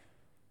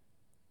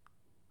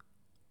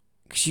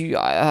 Because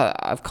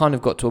I've kind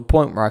of got to a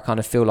point where I kind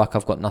of feel like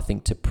I've got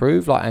nothing to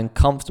prove. Like I'm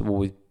comfortable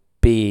with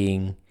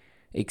being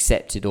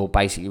accepted or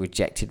basically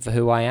rejected for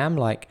who I am.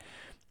 Like,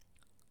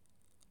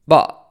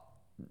 but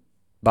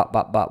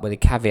with a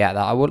caveat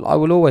that I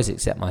will always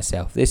accept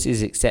myself. This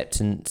is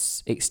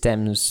acceptance. It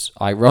stems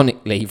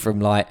ironically from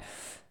like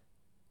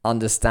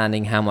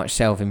understanding how much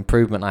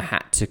self-improvement I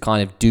had to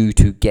kind of do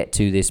to get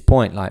to this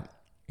point. Like,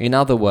 in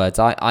other words,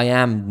 I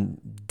am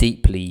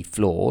deeply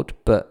flawed,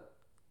 but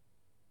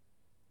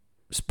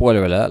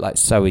spoiler alert, like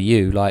so are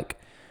you. Like,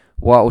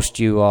 whilst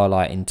you are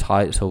like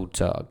entitled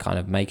to kind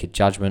of make a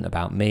judgment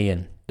about me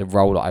and the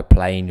role that I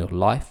play in your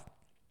life,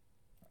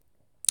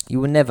 you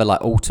will never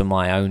like alter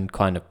my own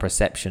kind of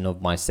perception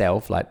of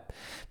myself, like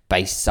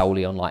based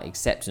solely on like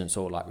acceptance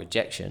or like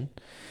rejection.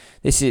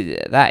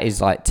 That is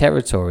like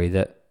territory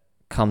that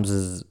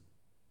comes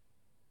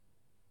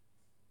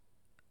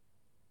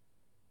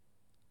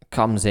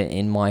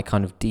in my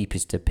kind of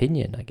deepest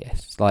opinion, I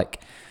guess.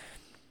 Like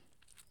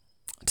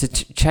to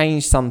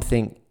change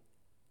something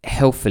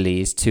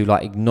healthily is to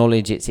like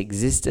acknowledge its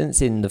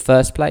existence in the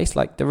first place.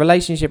 Like the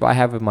relationship I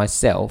have with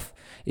myself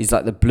is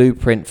like the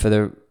blueprint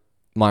for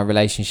my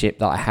relationship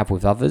that I have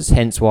with others.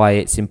 Hence why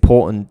it's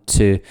important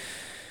to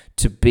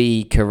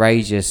be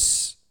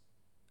courageous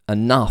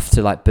enough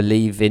to like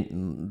believe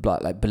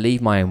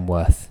my own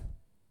worth,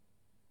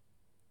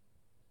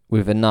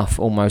 with enough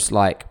almost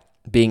like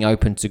being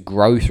open to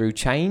grow through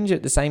change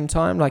at the same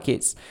time. Like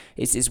it's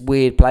this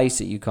weird place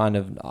that you kind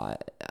of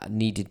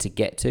needed to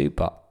get to,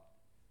 but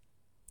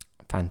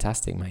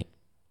fantastic, mate.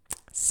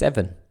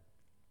 7,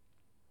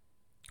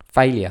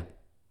 failure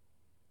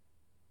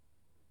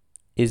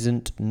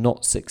isn't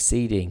not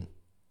succeeding.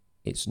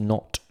 It's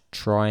not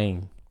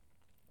trying.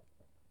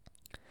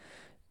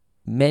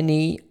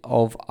 Many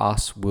of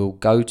us will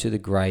go to the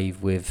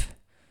grave with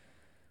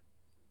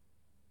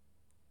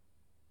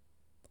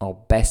our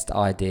best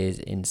ideas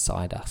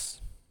inside us.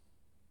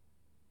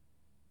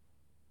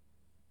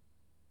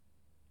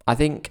 I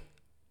think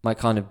my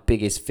kind of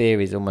biggest fear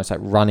is almost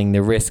like running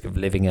the risk of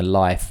living a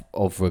life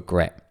of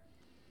regret.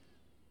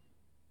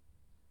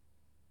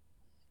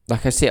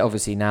 Like I see it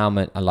obviously now,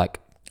 I'm like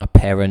a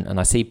parent, and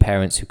I see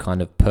parents who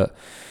kind of put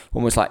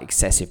almost like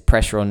excessive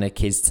pressure on their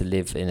kids to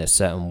live in a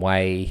certain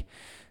way,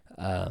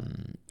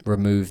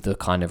 remove the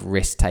kind of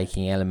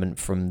risk-taking element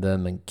from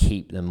them and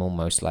keep them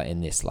almost like in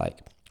this like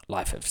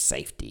life of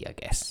safety, I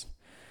guess.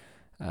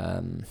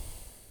 I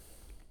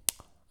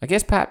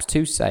guess perhaps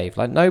too safe.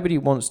 Like nobody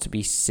wants to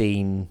be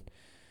seen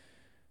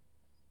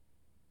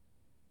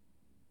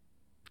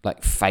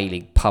like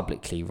failing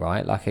publicly,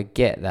 right? Like I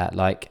get that.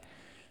 Like,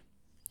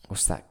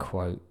 what's that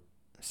quote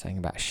saying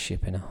about a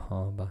ship in a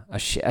harbour? A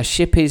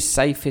ship is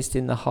safest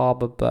in the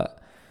harbour,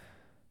 but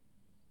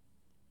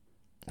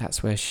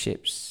that's where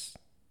ships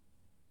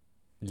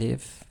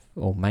live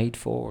or made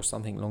for, or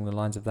something along the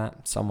lines of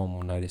that. Someone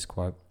will know this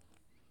quote.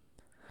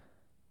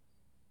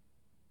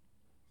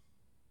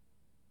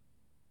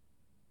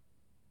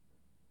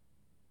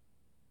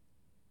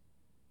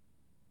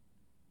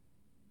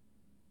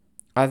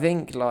 I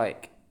think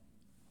like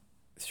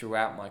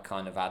throughout my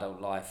kind of adult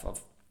life,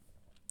 I've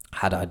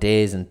had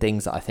ideas and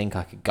things that I think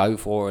I could go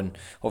for, and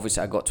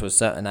obviously I got to a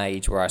certain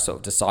age where I sort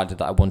of decided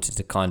that I wanted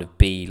to kind of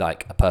be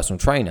like a personal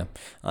trainer,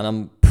 and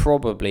I'm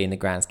probably in the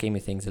grand scheme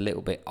of things a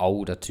little bit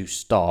older to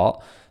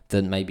start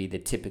than maybe the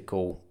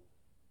typical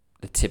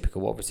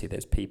obviously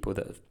there's people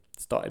that have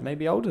started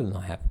maybe older than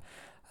I have,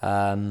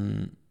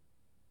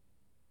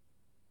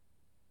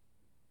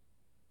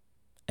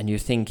 and you're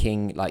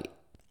thinking like,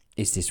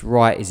 is this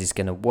right? Is this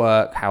going to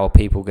work? How are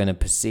people going to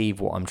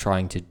perceive what I'm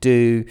trying to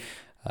do?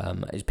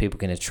 Is people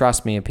going to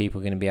trust me? Are people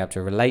going to be able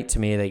to relate to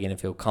me? Are they going to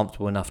feel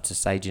comfortable enough to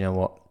say, do you know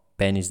what?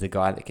 Ben is the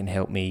guy that can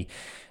help me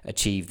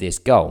achieve this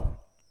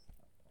goal.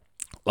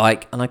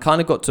 Like, and I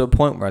kind of got to a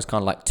point where I was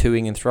kind of like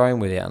toing and throwing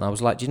with it. And I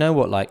was like, do you know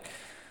what? Like,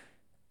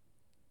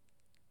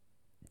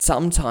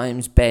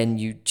 sometimes, Ben,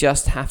 you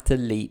just have to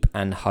leap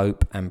and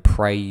hope and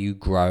pray you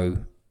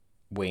grow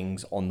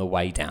wings on the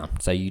way down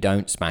so you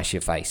don't smash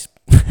your face.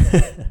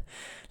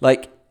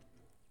 Like,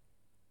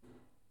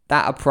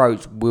 that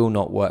approach will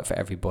not work for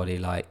everybody,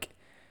 like,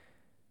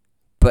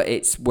 but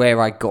it's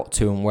where I got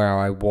to and where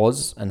I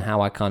was and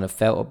how I kind of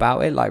felt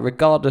about it. Like,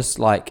 regardless,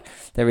 like,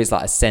 there is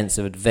like a sense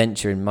of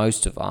adventure in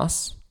most of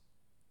us,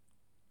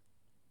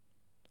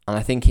 and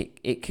I think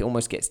it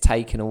almost gets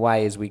taken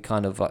away as we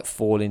kind of like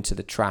fall into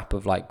the trap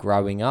of like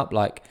growing up.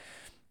 Like,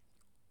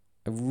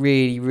 I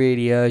really,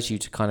 really urge you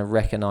to kind of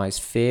recognize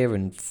fear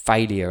and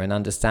failure and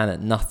understand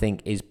that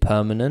nothing is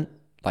permanent,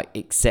 like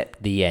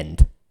except the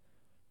end.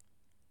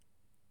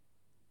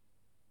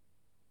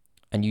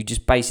 And you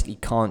just basically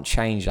can't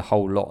change a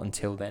whole lot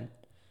until then.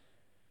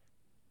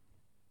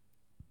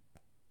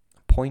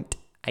 Point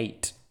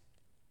 8.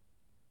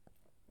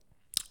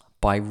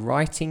 By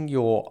writing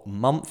your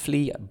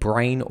monthly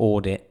brain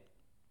audit,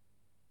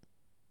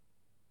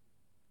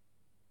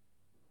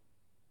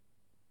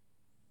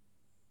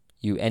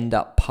 you end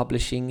up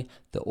publishing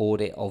the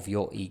audit of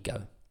your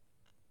ego.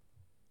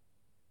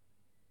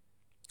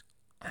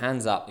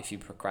 Hands up if you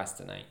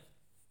procrastinate.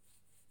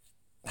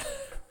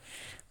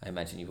 I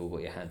imagine you've all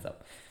got your hands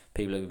up.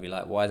 People are going to be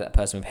like, why has that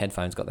person with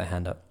headphones got their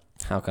hand up?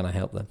 How can I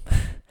help them?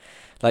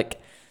 Like,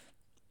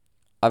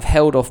 I've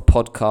held off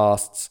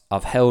podcasts.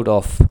 I've held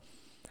off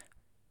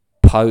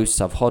posts.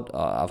 I've held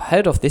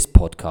off this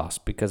podcast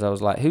because I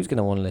was like, who's going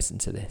to want to listen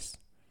to this?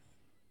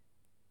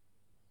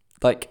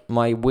 Like,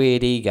 my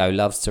weird ego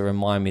loves to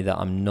remind me that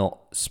I'm not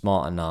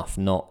smart enough,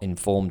 not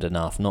informed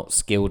enough, not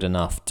skilled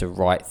enough to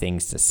write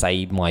things, to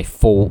say my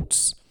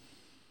thoughts.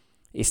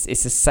 It's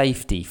a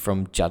safety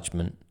from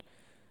judgment.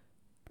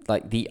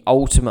 Like, the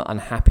ultimate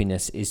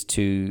unhappiness is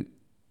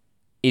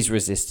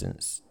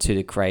resistance to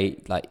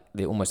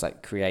the almost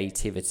like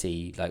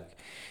creativity like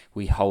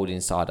we hold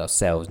inside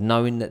ourselves,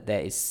 knowing that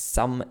there is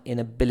some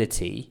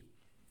inability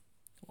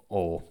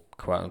or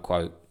quote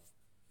unquote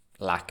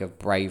lack of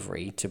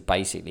bravery to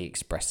basically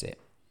express it.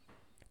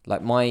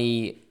 Like,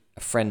 my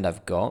friend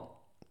I've got,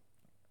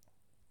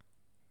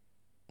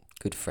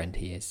 good friend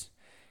he is,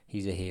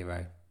 he's a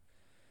hero,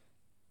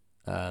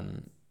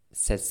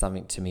 said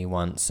something to me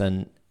once,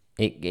 and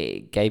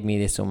it gave me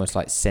this almost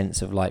like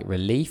sense of like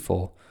relief,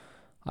 or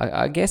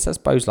I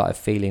suppose like a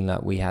feeling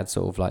like we had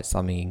sort of like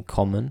something in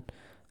common.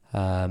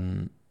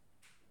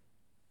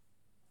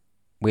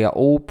 We are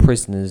all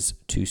prisoners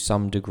to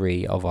some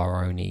degree of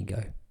our own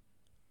ego.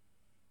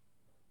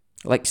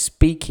 Like,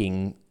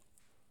 speaking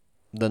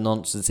the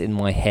nonsense in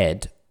my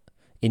head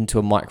into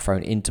a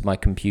microphone, into my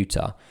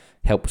computer,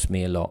 helps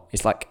me a lot.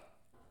 It's like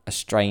a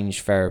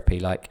strange therapy,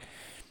 like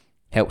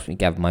helps me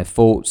gather my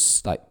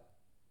thoughts, like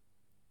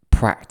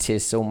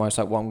practice almost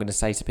like what I'm going to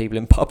say to people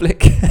in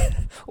public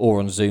or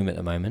on Zoom at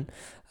the moment.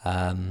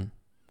 And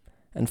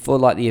for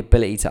like the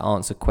ability to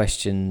answer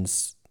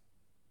questions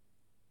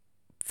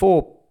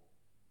for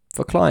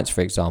clients,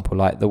 for example,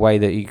 like the way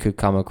that you could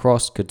come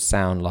across could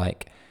sound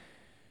like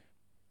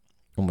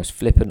almost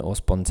flippant or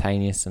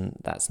spontaneous, and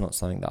that's not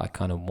something that I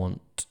kind of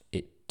want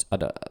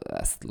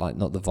that's like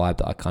not the vibe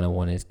that I kind of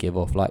want to give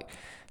off. Like,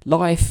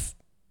 life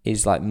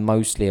is like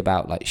mostly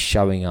about like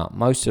showing up.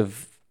 Most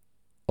of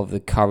the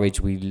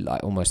courage we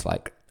like almost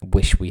like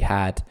wish we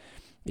had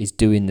is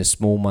doing the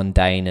small,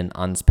 mundane and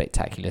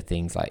unspectacular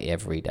things like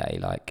every day.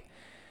 Like,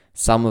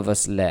 some of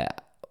us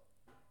let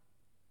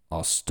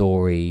our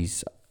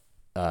stories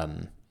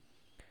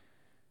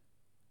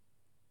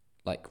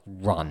like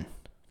run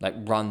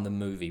the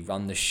movie,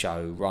 run the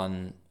show,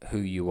 run who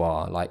you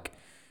are. Like,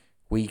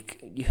 we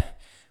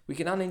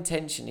can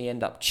unintentionally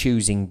end up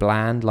choosing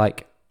bland,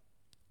 like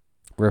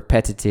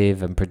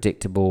repetitive and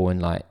predictable,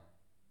 and like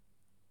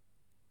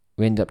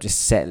we end up just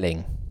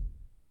settling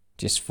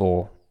just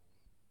for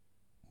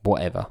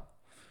whatever.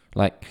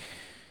 Like,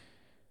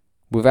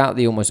 without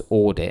the almost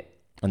audit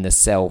and the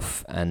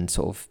self and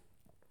sort of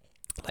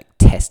like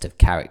test of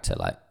character,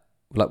 like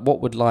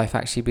what would life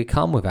actually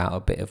become without a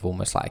bit of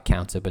almost like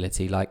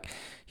accountability? Like,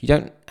 you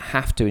don't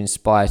have to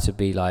inspire to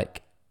be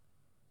like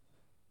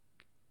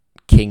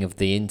king of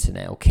the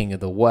internet or king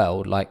of the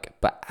world, like,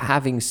 but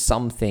having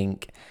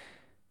something,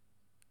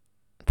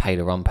 paid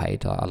or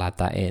unpaid, I'll add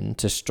that in,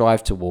 to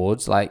strive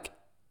towards, like,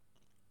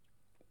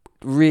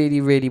 really,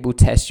 really will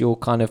test your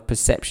kind of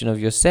perception of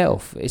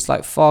yourself. It's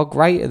like far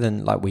greater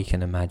than like we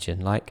can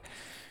imagine. Like,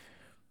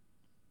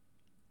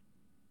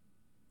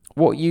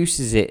 what use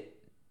is it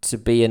to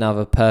be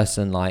another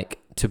person, like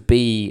to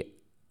be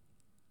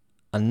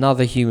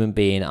another human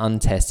being,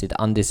 untested,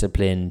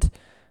 undisciplined,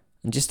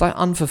 and just like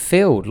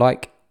unfulfilled?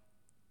 Like,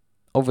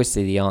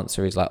 obviously the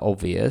answer is like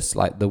obvious,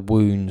 like the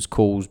wounds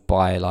caused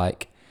by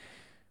like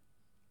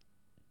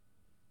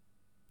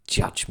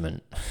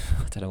judgment.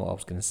 I don't know what I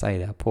was going to say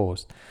there, I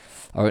paused.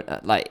 Or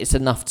like, it's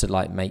enough to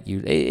like make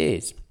you,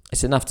 it's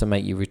enough to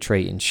make you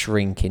retreat and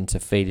shrink into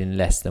feeling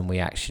less than we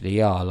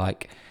actually are.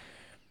 Like,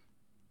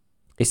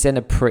 it's then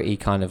a pretty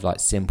kind of like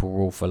simple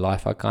rule for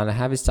life I kind of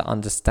have, is to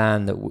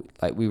understand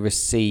that we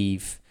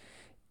receive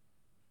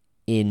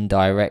in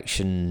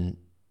direction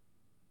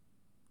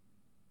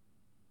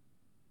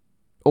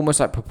almost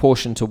like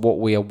proportion to what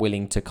we are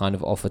willing to kind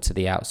of offer to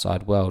the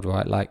outside world,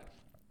 right? Like,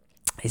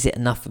 is it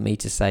enough for me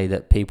to say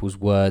that people's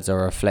words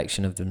are a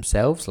reflection of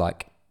themselves?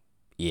 Like,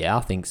 yeah, I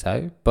think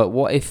so. But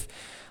what if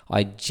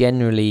I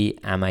generally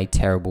am a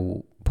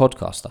terrible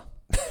podcaster?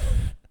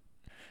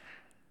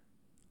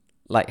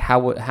 Like, how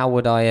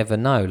would I ever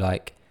know?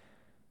 Like,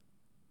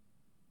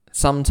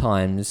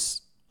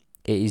 sometimes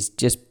it is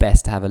just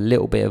best to have a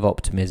little bit of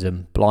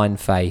optimism, blind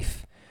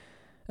faith,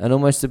 and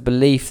almost a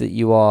belief that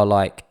you are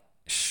like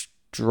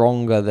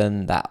stronger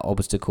than that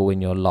obstacle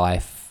in your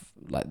life,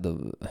 like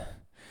the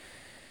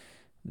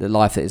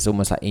life that is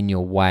almost like in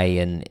your way.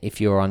 And if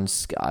you're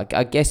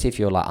I guess if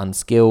you're like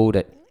unskilled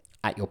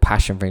at your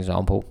passion, for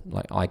example,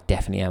 like I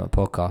definitely am at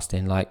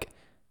podcasting, like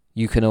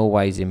you can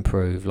always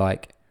improve.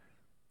 Like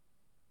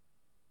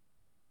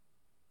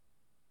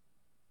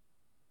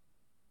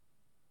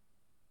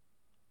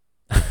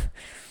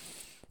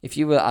if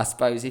you were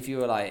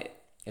like,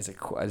 as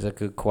a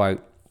good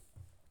quote,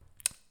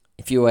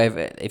 if you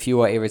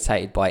were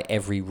irritated by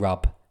every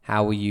rub,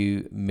 how will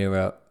your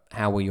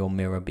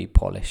mirror be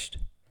polished?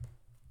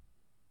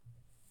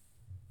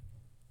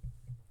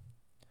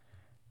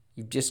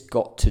 You've just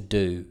got to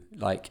do,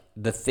 like,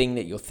 the thing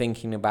that you're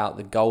thinking about,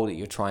 the goal that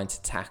you're trying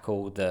to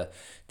tackle, the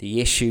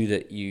issue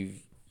that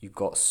you've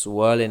got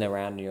swirling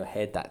around in your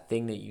head, that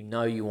thing that you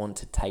know you want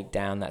to take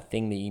down, that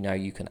thing that you know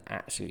you can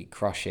actually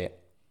crush it.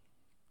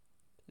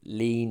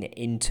 Lean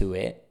into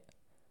it.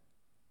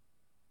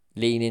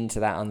 Lean into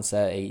that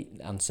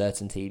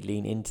uncertainty.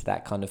 Lean into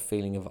that kind of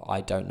feeling of, I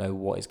don't know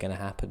what is going to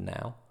happen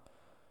now.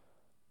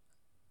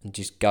 And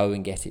just go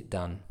and get it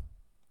done.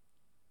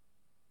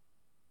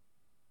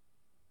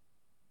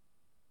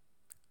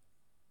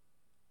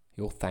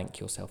 You'll thank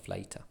yourself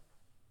later.